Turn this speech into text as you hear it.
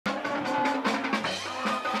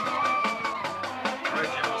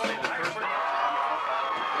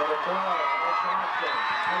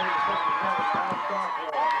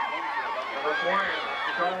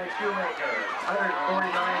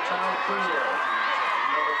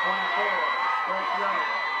Young,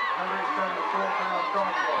 174-pound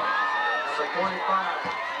sophomore. Number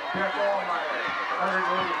 25, Jeff Allmeyer,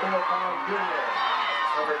 184-pound junior.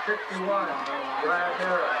 Number 61, Brad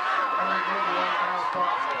Harris, 181-pound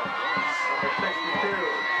sophomore. Number 62,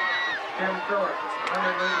 Tim Phillips,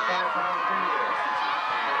 185-pound senior.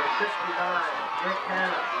 Number 69, Nick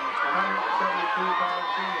Hanna, 172-pound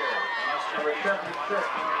senior. Number 76,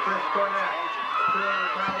 Chris Cornett,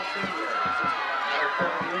 300-pound senior. Number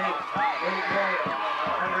 78, Nate Williams,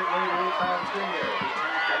 188-pound senior.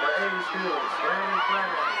 Number 82, Brandon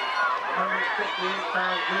Fleming,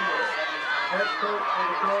 168-pound junior. Head coach for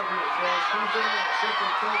the Trojans, season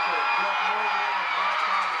assistant coaches, Jeff Morgan and Mark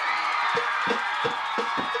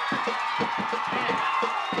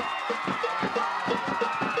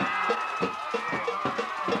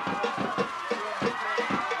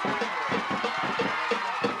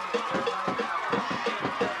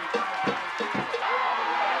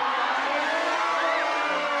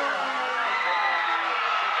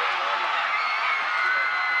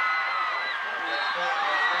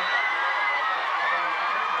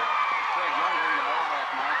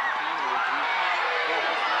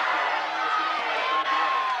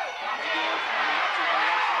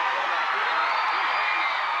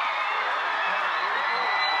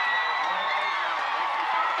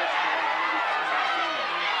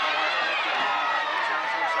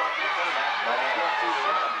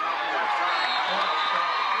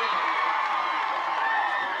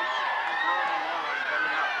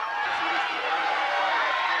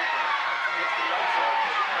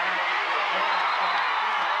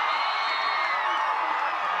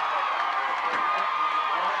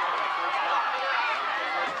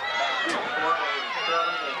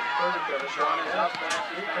Sean is up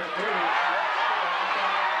back. He can do it.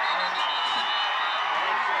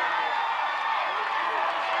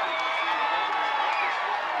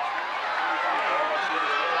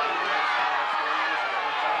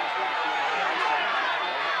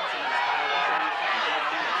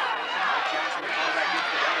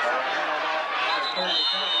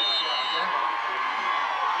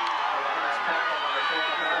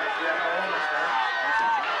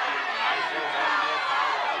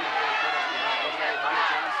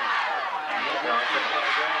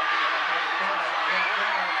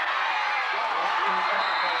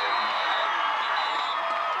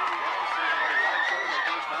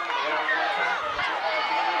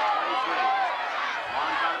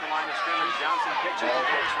 Johnson pitches the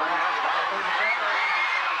pitch right out.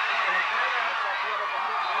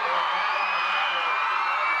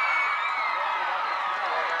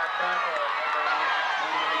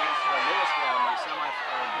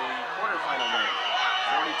 Quarterfinal win,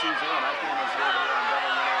 42-0. That game was here on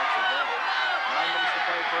Double Interactive Level. 9 minutes to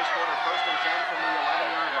play, first quarter, 1st and 10 from the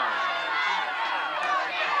 11-yard line.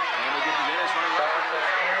 And we get the Guinness running right for the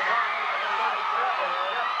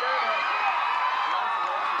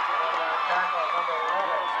tackle number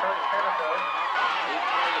 11, Curtis Hennifer. 8:20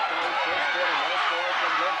 to play, first quarter, no score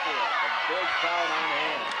from Bloomfield. A big foul on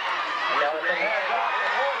hand.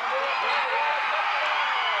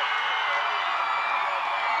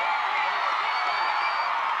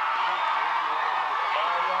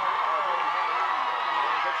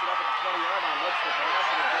 Picks it up at the 20-yard line, looks the pass,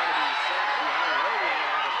 and it's going to be sacked behind Logan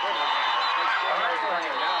on his footing. Takes 4 yards to bring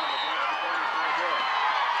it down, but that's the point is not good.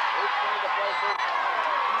 8:20 to play for.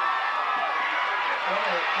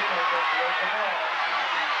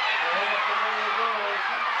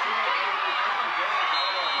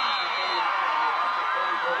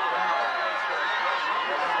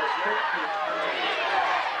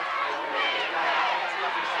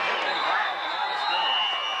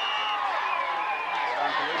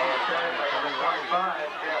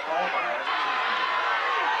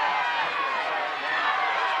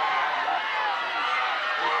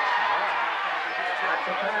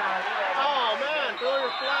 Oh man, throw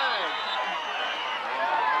your flag.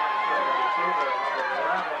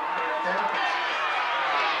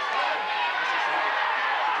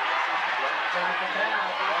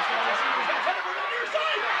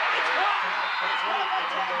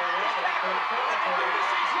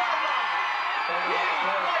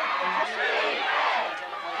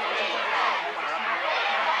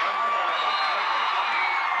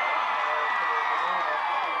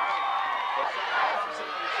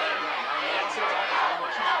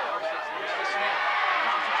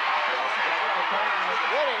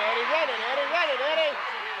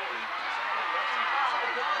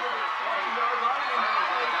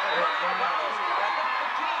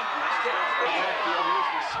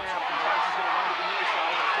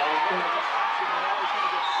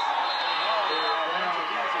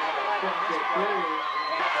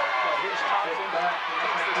 here's Thompson,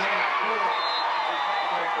 takes the snap.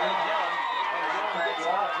 Young, and Young gets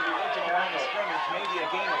out to the edge of the line of scrimmage, maybe a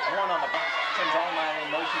gain of 1 on the box. Sends Allmeyer in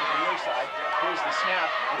motion to the near side. Here's the snap.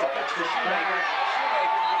 It's a pitch to Shoemaker.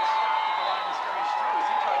 Shoemaker gets stopped at the line of scrimmage too as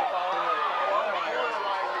he tried to follow Allmeyer to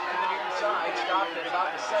the near side. Stopped at about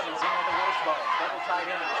the 7, in at the wishbone. Double tight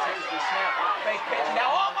end. Here's the snap. Fake pitch. Now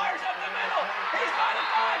Allmeyer's up the middle. He's got a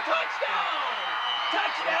 5. Touchdown!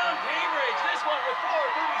 Touchdown, Cambridge. This one with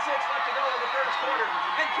 4:36 left to go in the first quarter.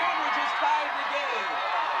 And Cambridge has tied the game.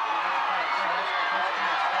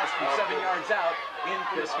 7 yards out in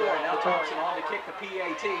the score. Now Thompson on to kick the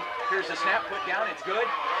PAT. Here's the snap put down. It's good. It's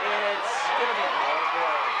going to be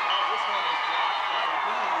this one is blocked by the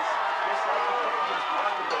Bees, just like the Trojans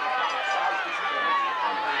blocked the size disadvantage.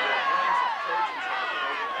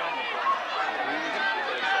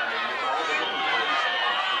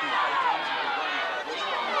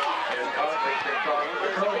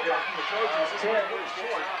 The Trojans, this one goes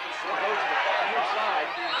short. It goes to the far near side.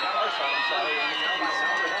 Our side, I'm sorry, and now he's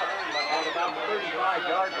sounded up at about the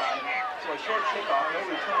 35-yard line. So a short kickoff, no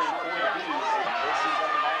return for the Bees. This is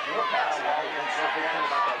no pass. So thinking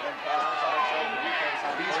about that one pass.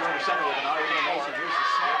 The Bees are under center with an RP Mason. Here's the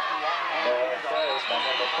snap.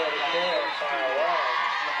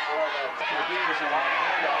 The Beavers are on the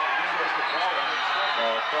handoff. He goes to ball.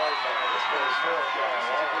 This goes short.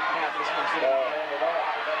 This one's good.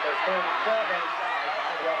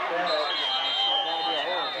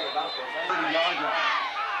 30-yard line.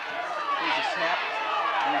 Here's a snap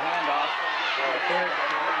and a handoff. Here's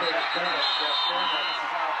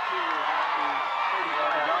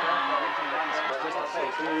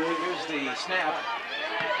the snap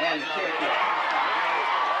and kick.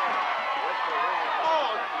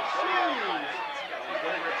 Oh, jeez.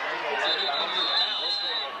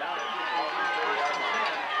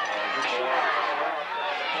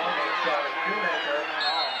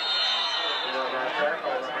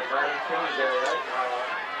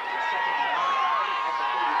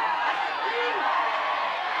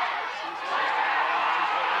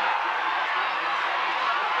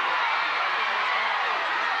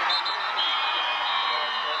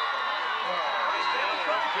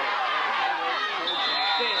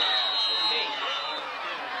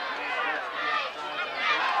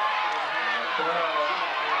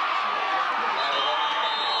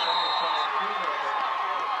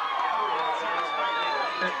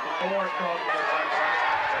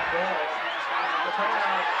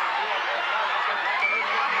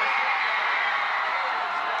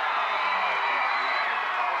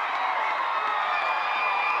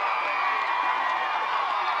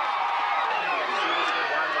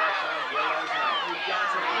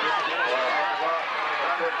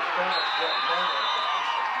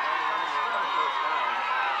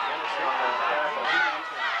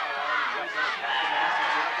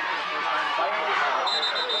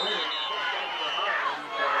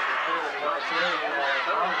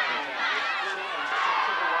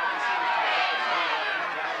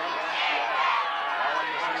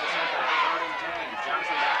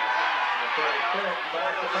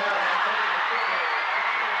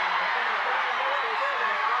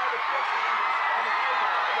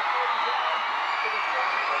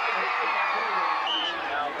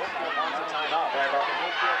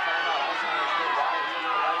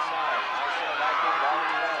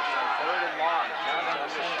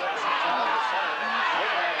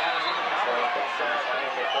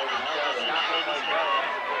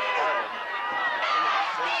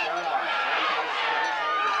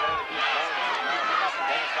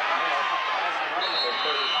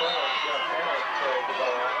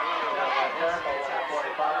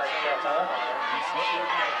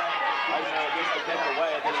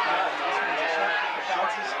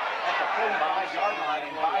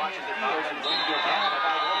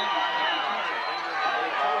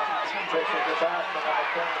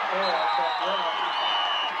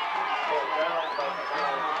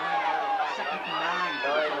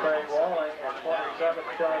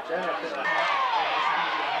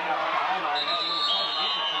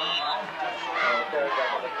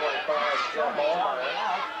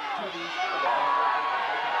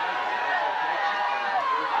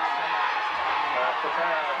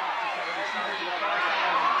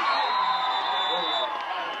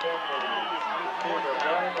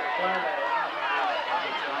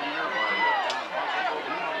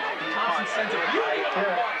 Sends a beautiful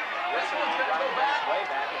one. This one's going to go back to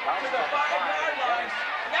the 5-yard line.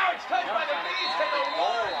 Now it's touched by the Bees to the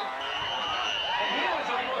 1. And he was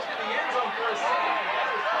almost in the end zone for a second.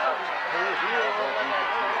 That was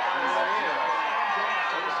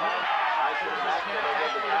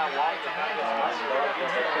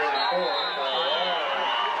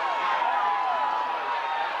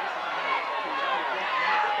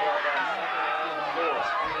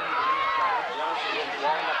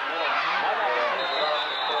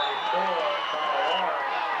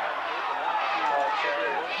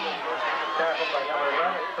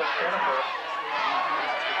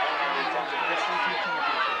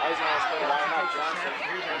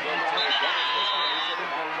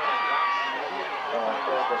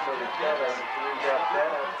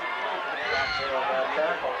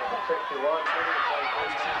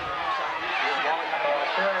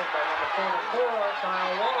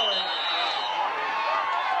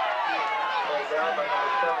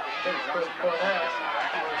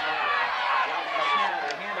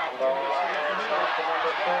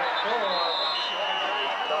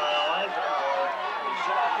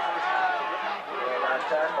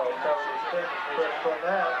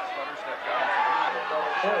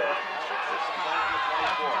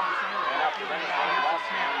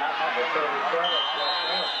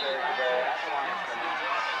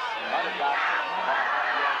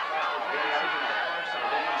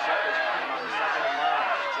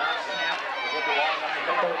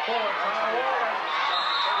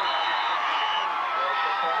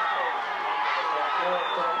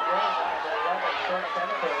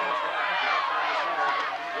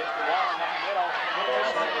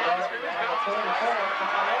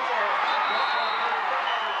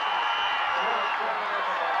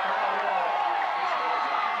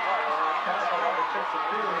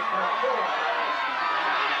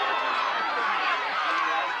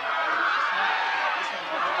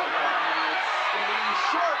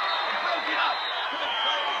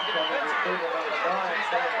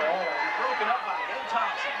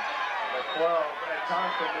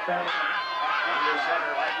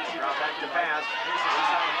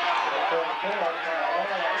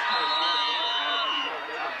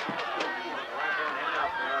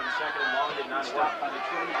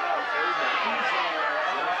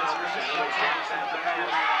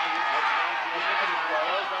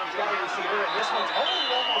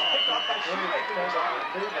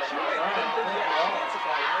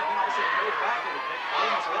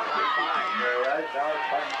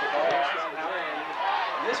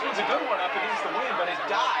This one's a good one up against the wind, but it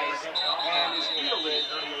dies and is fielded.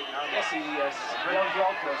 Yes, he is.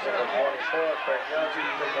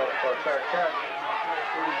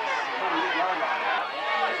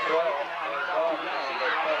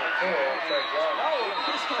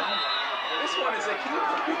 This one is a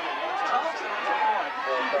keeper. Thompson on the one.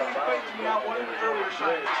 He faked me out one of the earlier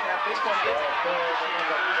shots. This one is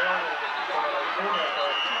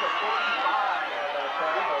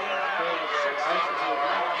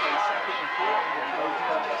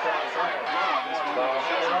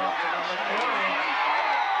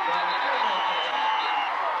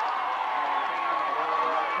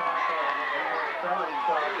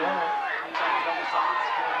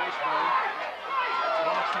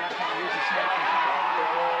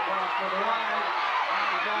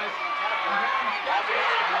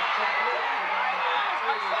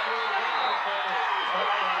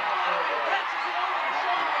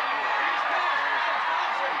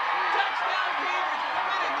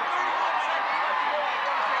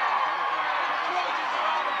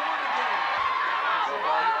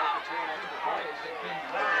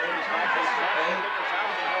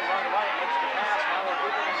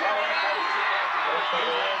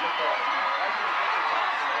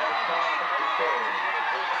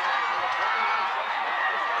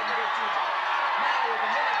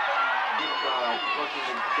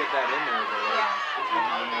get that in there.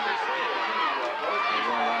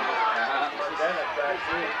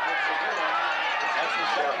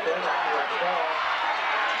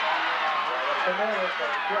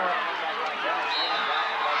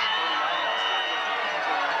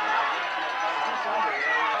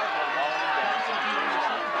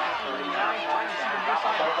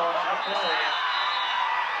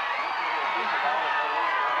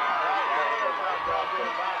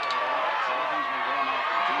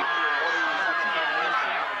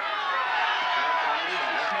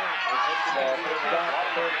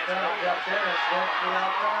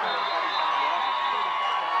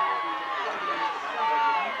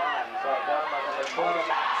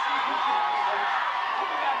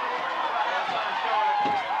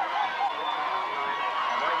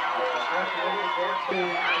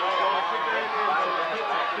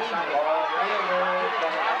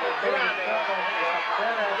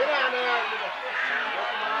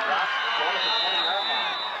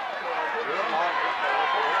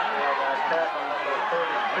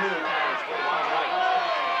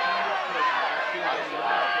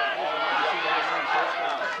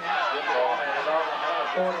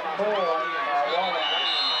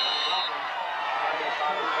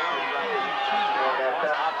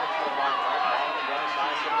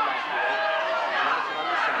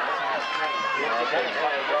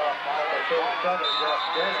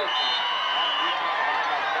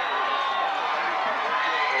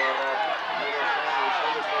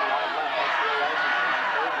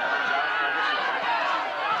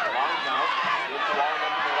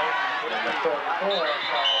 Strange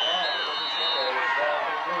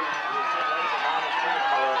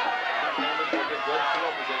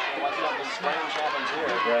happens here.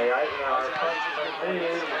 Yeah, right now, our punch for me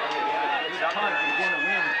is punt, you're going to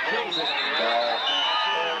win. Kills it.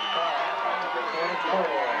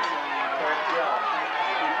 24.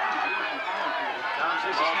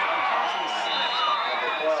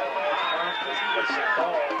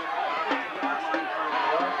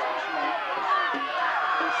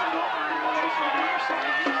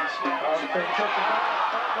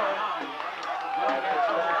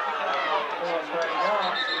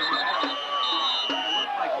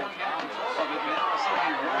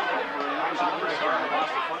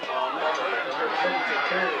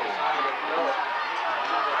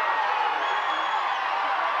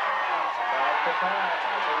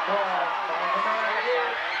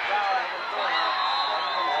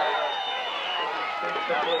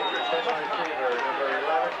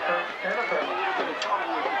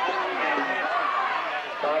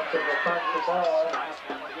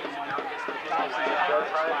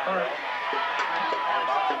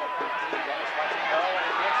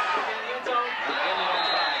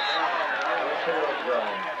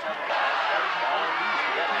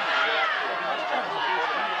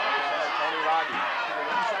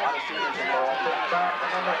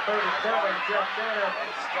 Number 37, Jeff Dennis.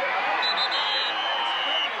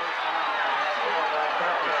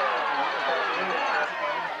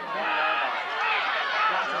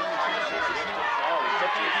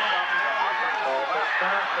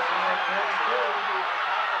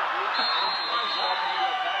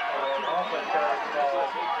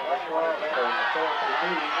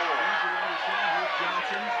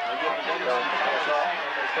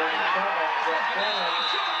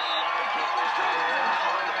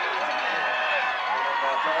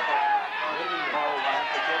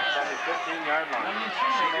 From the 15-yard line.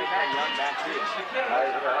 She made that young back here.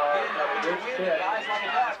 Guys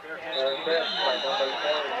like that.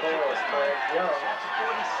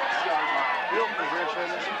 Field position.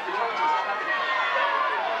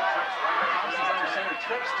 Under center,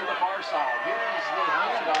 trips to the far side. Here's the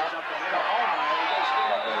handoff to Allmeyer. He goes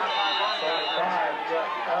straight up to the 5.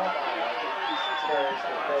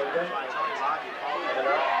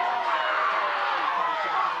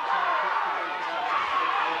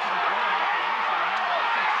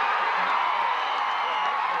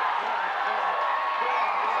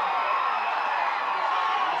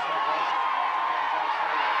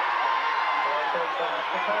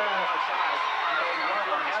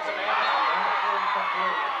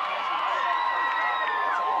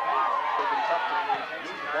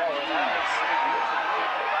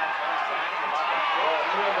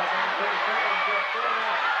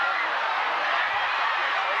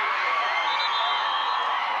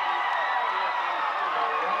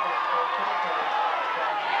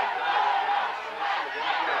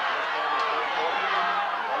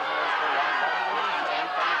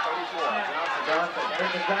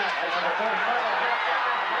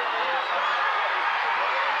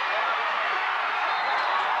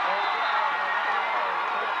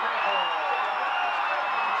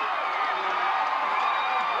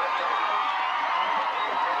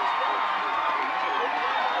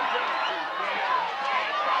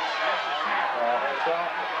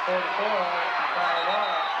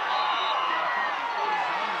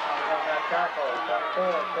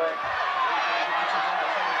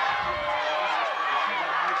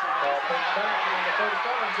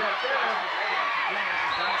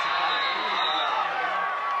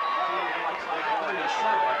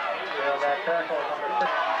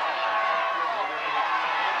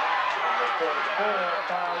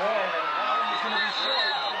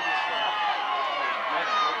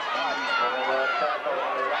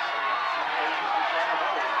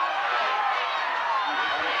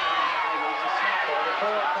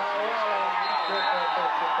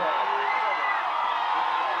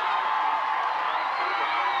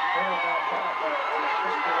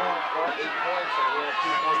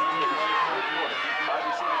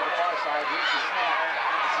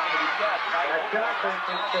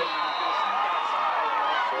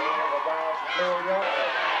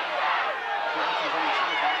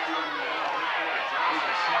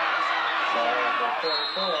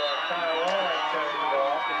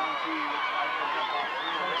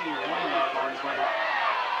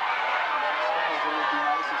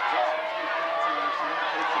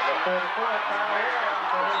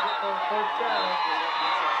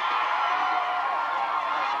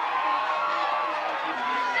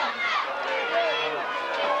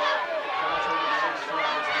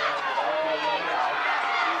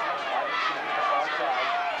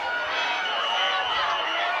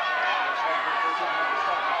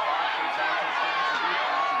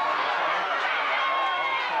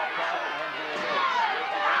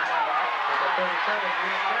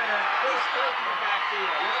 He's straight to the backfield.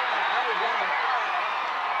 Yeah, that was on the flag.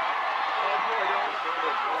 Oh boy, don't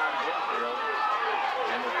on Bloomfield.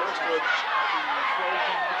 And the first was the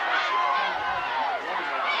Trojan.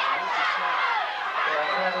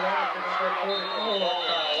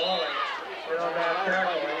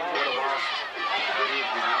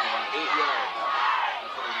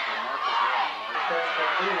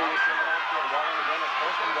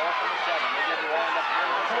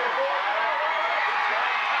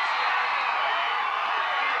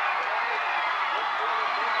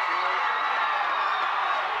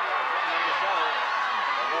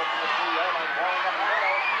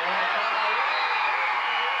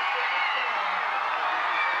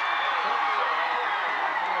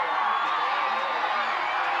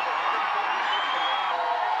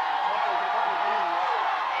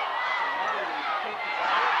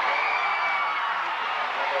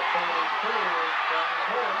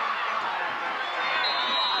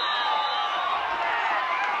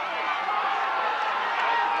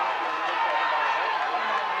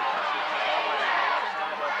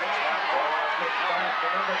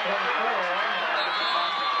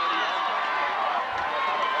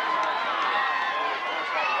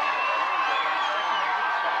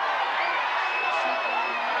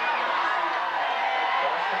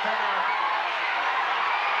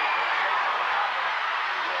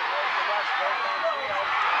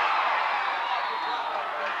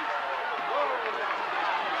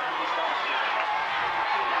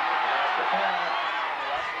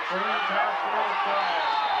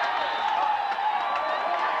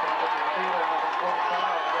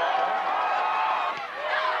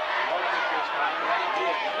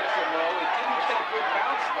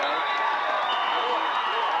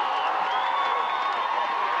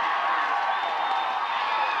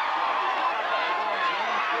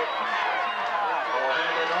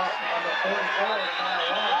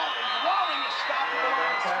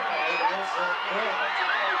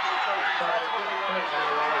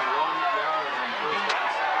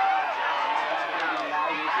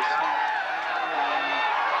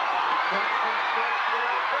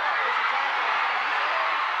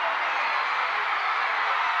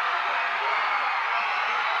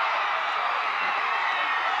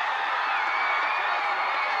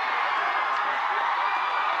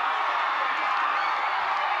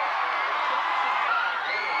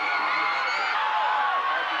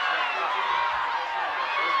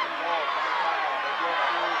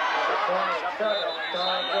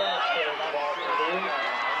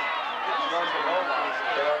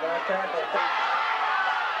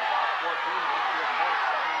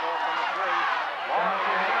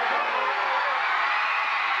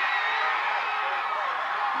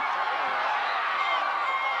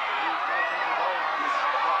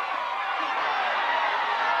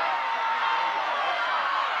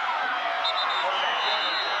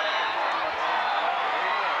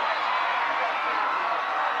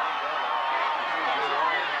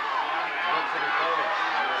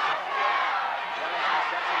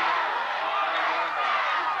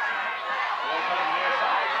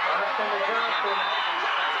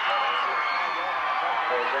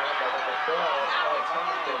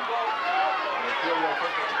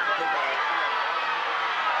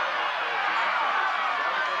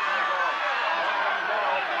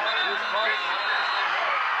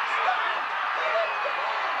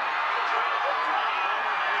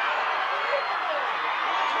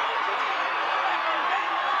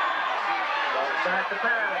 Back to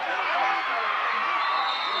pass.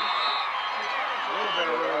 A little bit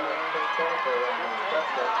of room there.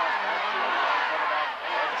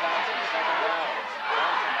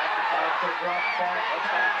 Drop back.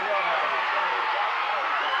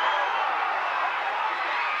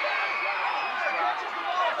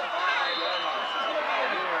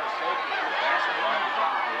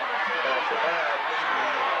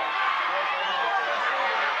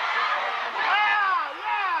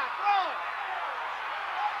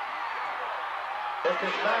 This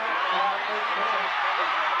is back.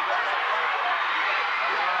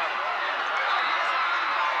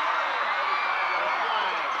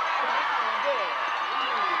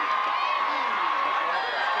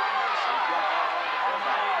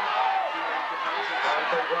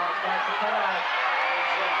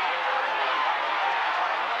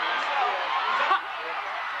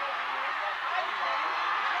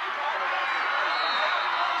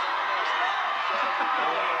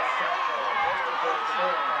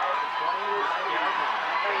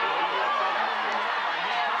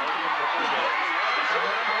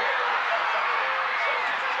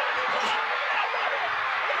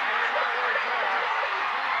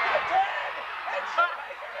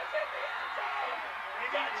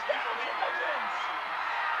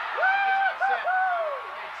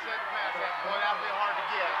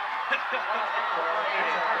 That's right.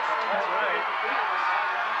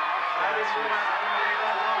 I didn't realize I made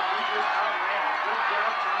that long. We just outran. Good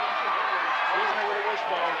job, championship. Here's no with a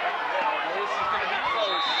wishbone. This is going to be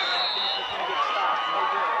close. I think it's going to get stopped. No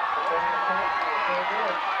good.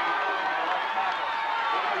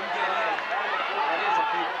 If we can get in, that is a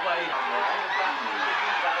big play.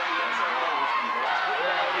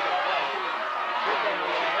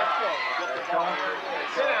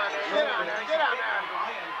 Sit down there, sit down there, get down there.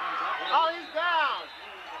 Oh, he's down.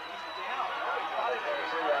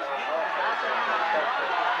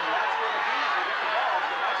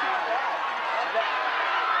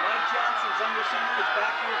 Mike Johnson's under center. It's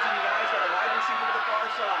backwards in the eyes of a wide receiver to the far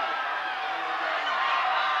side.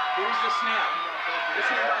 Here's the snap.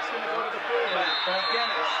 This handoff's going to go to the fullback.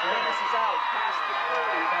 Dennis. Dennis is out past the 40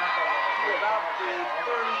 to about the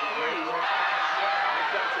 33.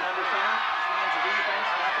 Mike Johnson under center. Stands the defense.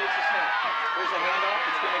 Now takes a snap. There's a handoff.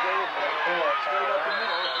 It's going to go straight up the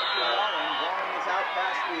middle to Walling. Walling is out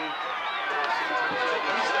past the...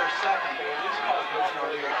 He's their second. He's called one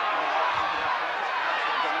earlier.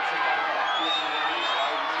 Johnson got back to the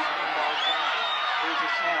Here's a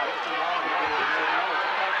snap. It's a long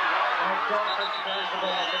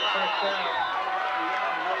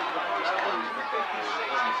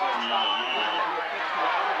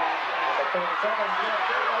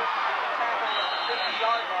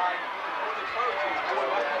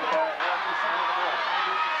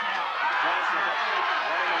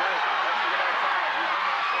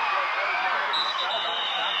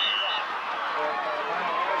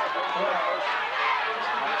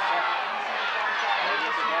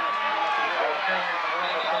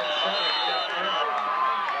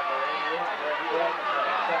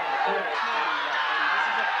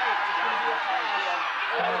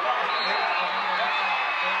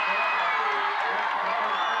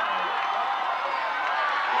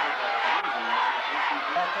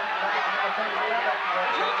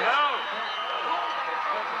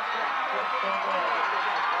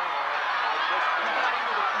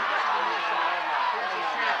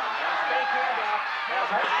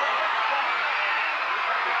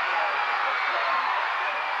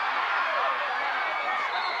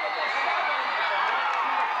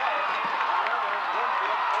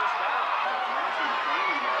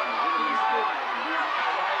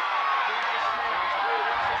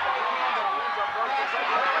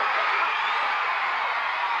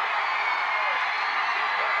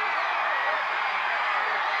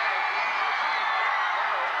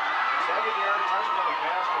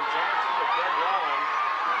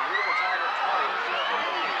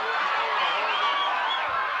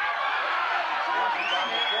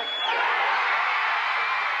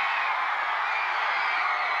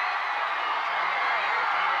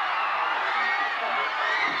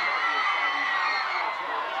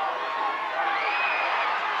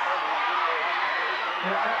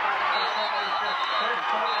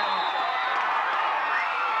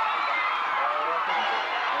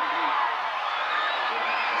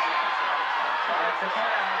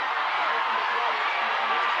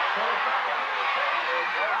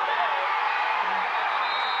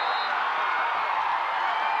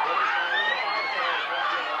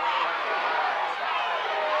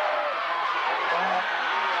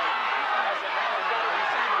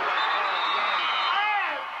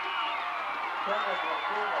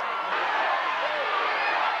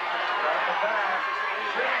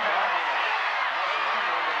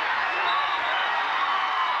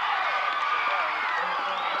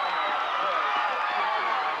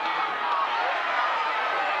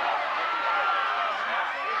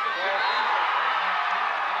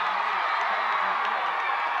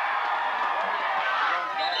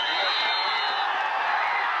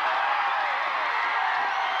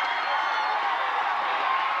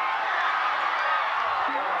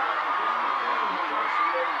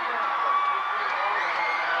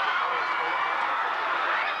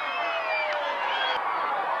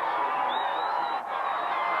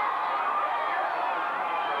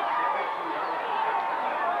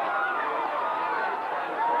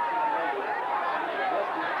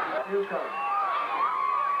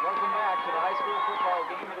Welcome back to the high school football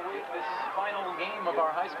game of the week. This final game of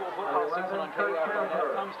our high school football season on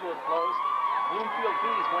KRNet comes to a close. Bloomfield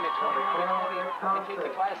Bees win it 21-20 and take the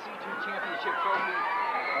Class C2 championship trophy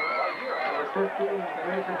right here.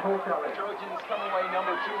 The Trojans come away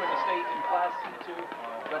number 2 in the state in Class C2.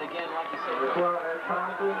 But again, like you said,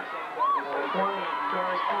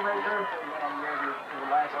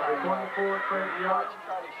 last time watch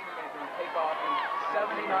Charlie Shoemaker take off in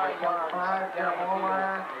 79 yards down the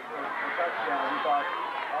field. Touchdown. We thought,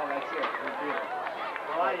 oh, that's it. We did it.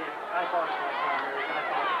 Well, I thought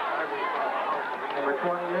it was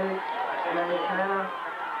 28, James Hanna.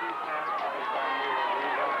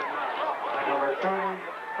 Number 30,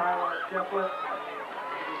 Tyler Sheplet.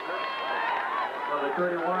 Number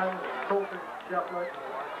 31, Colton Sheplet.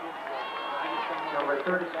 Number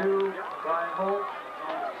 32, Brian Holt.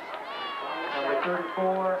 Number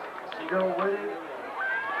 34, Joe Whitty.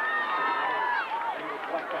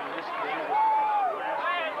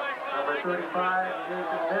 Number 35,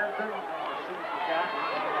 Jason Benson.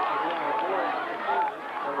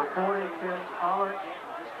 Number 40, Tim Allard.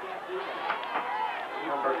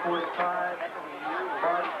 Number 45,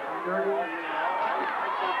 Bart Dirty.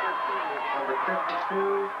 Number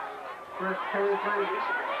 52, Chris Paisley.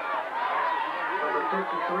 Number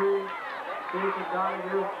 53, Jason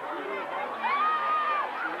Donahue.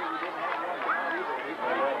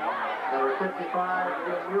 Number 55,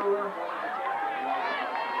 Jim Mueller.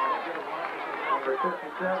 Number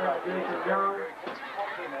 57, Jason Young.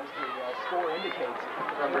 As the score indicates.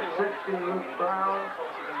 Number 60, Luke Brown.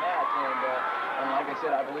 And like I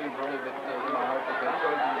said, I believe really that I hope that the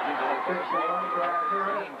Trojans did a good job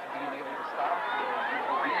being able to stop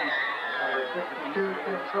Number 62,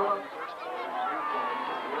 Tim Phillips.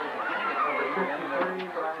 Number 53,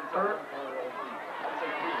 Brian Burke.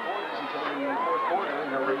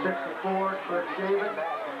 Number 64, Chris Davis.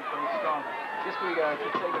 Just we could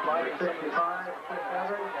say goodbye to 65, Chris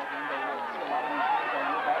Evans.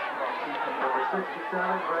 Number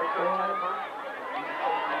 67, Greg Boyd.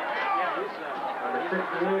 Number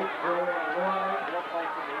 68, Joey Lloyd.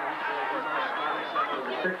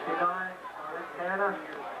 Number 69, Rick Hanna.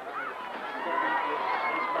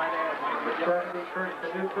 Number 70, Kurt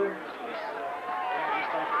Knudsen.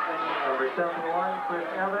 Number 71, Chris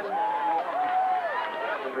Evans.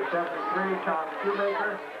 Number 73, Tom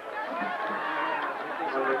Shoemaker.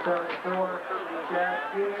 Number 74, Chad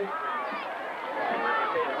Key.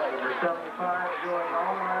 Number 75, Joey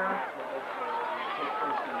Allmeyer.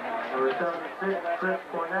 Number 76, Chris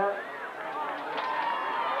Cornett.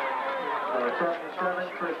 Number 77,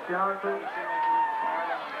 Chris Johnson.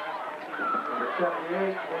 Number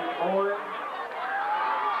 78, Nate Moore.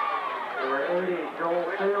 Number 80, Joel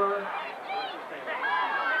Saylor.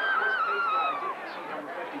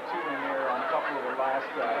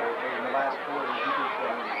 In the last quarter, he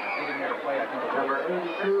didn't have to play. I think Number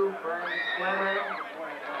 82, Brian Fleming.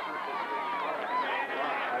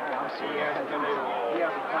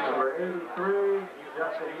 Number 83,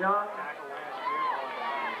 Justin Young.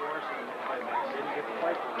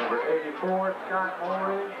 Number 84, Scott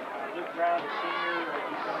Morey.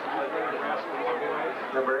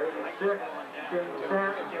 Number 86, James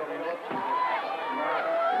Stanton.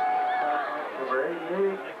 Number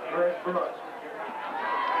 88, Greg Brooks.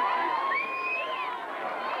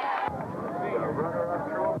 The runner-up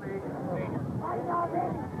trophy.